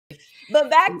But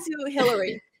back to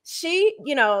Hillary. She,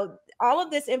 all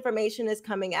of this information is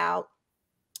coming out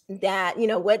that,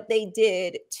 what they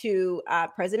did to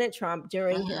President Trump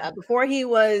during before he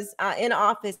was in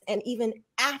office and even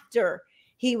after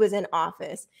he was in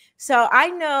office. So I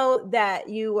know that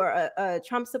you were a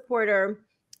Trump supporter,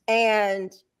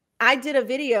 and I did a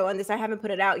video on this. I haven't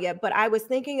put it out yet, but I was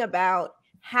thinking about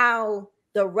how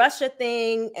the Russia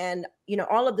thing and,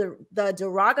 all of the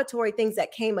derogatory things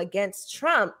that came against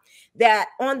Trump, that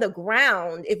on the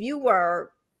ground, if you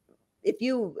were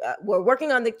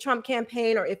working on the Trump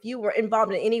campaign, or if you were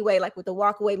involved in any way, like with the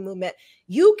walkaway movement,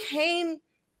 you came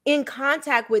in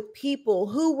contact with people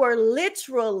who were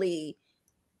literally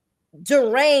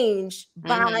deranged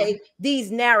by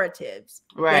these narratives,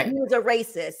 right? That he was a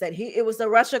racist, that it was the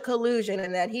Russia collusion,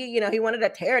 and that he wanted to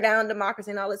tear down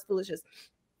democracy and all this foolishness.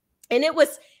 And it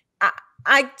was,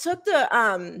 I took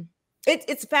the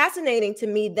it's fascinating to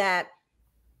me that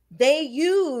they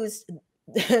used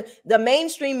the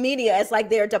mainstream media as like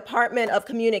their department of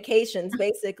communications,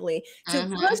 basically,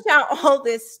 to push out all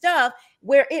this stuff,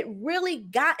 where it really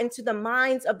got into the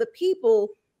minds of the people,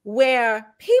 where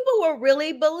people were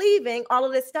really believing all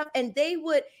of this stuff. And there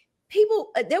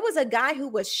was a guy who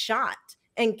was shot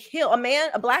and killed,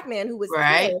 a black man who was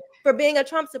killed for being a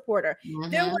Trump supporter.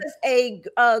 There was a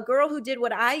girl who did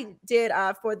what I did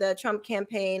for the Trump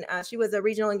campaign. She was a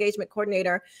regional engagement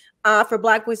coordinator for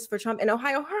Black Voices for Trump in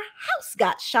Ohio. Her house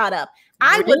got shot up.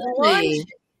 I was lunching.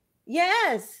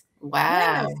 Yes.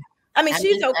 Wow. Yes. I mean,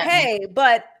 she's okay,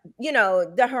 but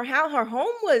her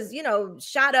home was,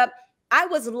 shot up. I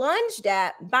was lunged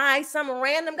at by some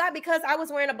random guy because I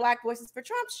was wearing a Black Voices for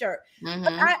Trump shirt.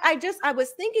 But I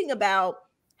was thinking about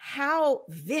how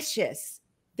vicious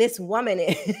this woman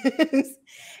is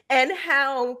and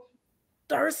how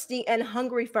thirsty and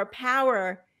hungry for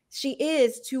power she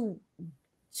is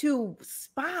to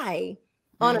spy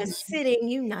on a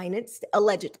sitting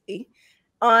allegedly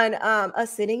on a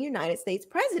sitting United States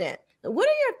president. What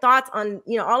are your thoughts on,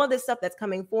 all of this stuff that's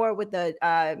coming forward with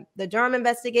the Durham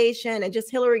investigation and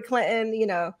just Hillary Clinton?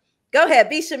 Go ahead,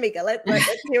 be Shemeka. Let's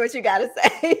hear what you got to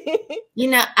say.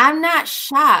 I'm not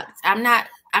shocked. I'm not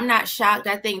shocked.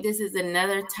 I think this is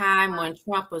another time when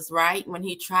Trump was right, when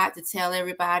he tried to tell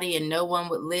everybody and no one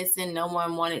would listen. No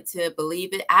one wanted to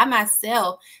believe it. I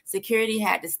myself, security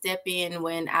had to step in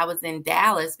when I was in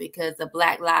Dallas because the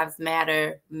Black Lives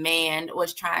Matter man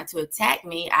was trying to attack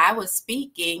me. I was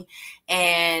speaking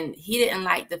and he didn't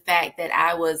like the fact that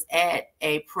I was at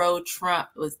a pro-Trump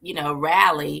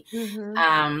rally.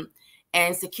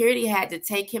 And security had to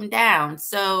take him down.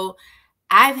 So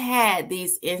I've had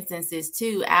these instances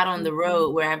too out on the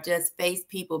road where I've just faced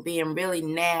people being really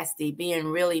nasty, being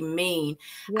really mean.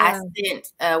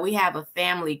 Yeah. We have a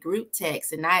family group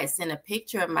text, and I had sent a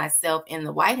picture of myself in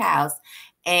the White House,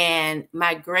 and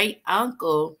my great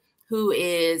uncle, who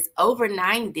is over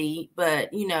 90, but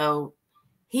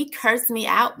he cursed me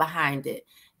out behind it,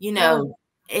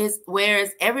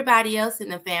 whereas everybody else in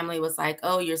the family was like,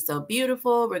 oh, you're so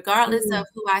beautiful, regardless of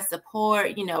who I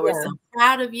support, we're so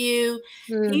proud of you.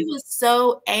 He was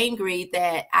so angry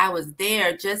that I was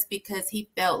there just because he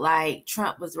felt like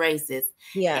Trump was racist.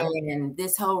 Yeah. And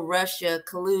this whole Russia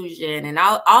collusion and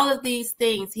all of these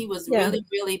things, he was really,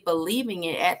 really believing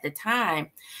it at the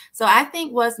time. So I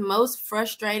think what's most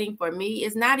frustrating for me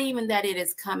is not even that it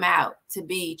has come out to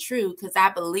be true, because I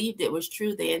believed it was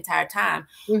true the entire time.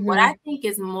 What I think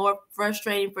is more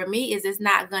frustrating for me is it's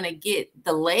not going to get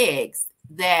the legs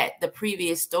that the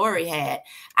previous story had.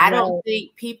 I don't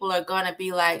think people are going to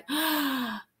be like,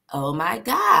 oh my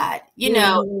God,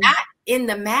 not in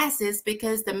the masses,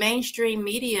 because the mainstream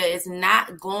media is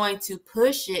not going to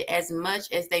push it as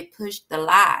much as they push the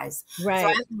lies. Right. So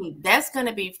I think that's going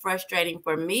to be frustrating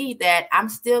for me, that I'm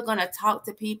still going to talk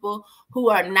to people who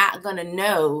are not going to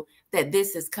know that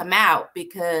this has come out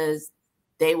because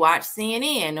they watch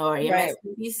CNN or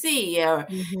MSNBC,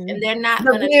 and they're not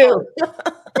going to know.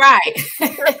 Right.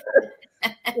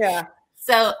 Yeah.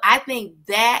 So I think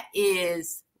that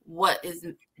is what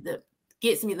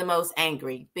gets me the most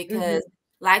angry, because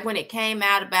like when it came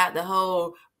out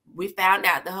about we found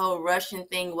out the whole Russian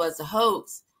thing was a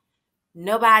hoax,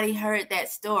 nobody heard that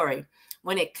story.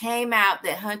 When it came out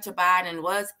that Hunter Biden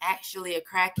was actually a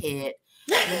crackhead,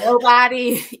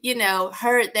 nobody,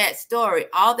 heard that story.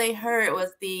 All they heard was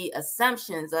the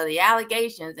assumptions or the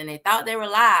allegations, and they thought they were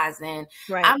lies. And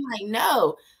I'm like,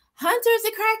 no, Hunter's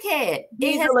a crackhead.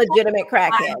 He's a legitimate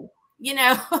crackhead.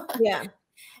 Yeah.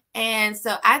 And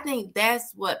so I think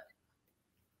that's what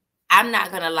I'm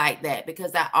not going to like, that,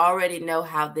 because I already know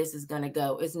how this is going to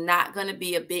go. It's not going to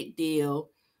be a big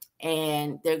deal.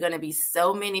 And there are going to be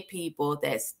so many people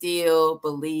that still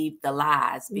believe the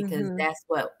lies because that's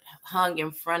what hung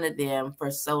in front of them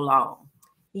for so long.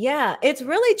 Yeah, it's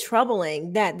really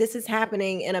troubling that this is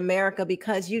happening in America,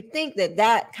 because you think that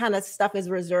that kind of stuff is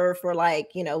reserved for, like,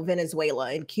 you know,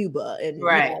 Venezuela and Cuba and you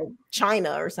know,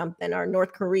 China or something, or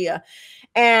North Korea.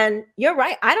 And you're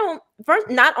right. I don't first,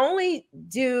 not only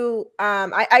do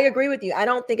I agree with you. I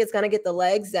don't think it's going to get the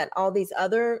legs that all these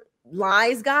other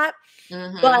lies got,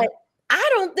 but I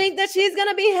don't think that she's going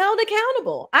to be held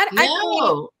accountable. I think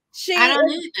I don't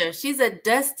either. She's a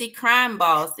dusty crime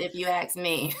boss, if you ask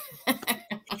me.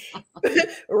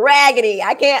 Raggedy.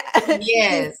 I can't.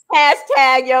 Yes.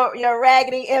 Hashtag your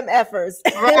raggedy MFers.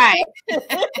 Right.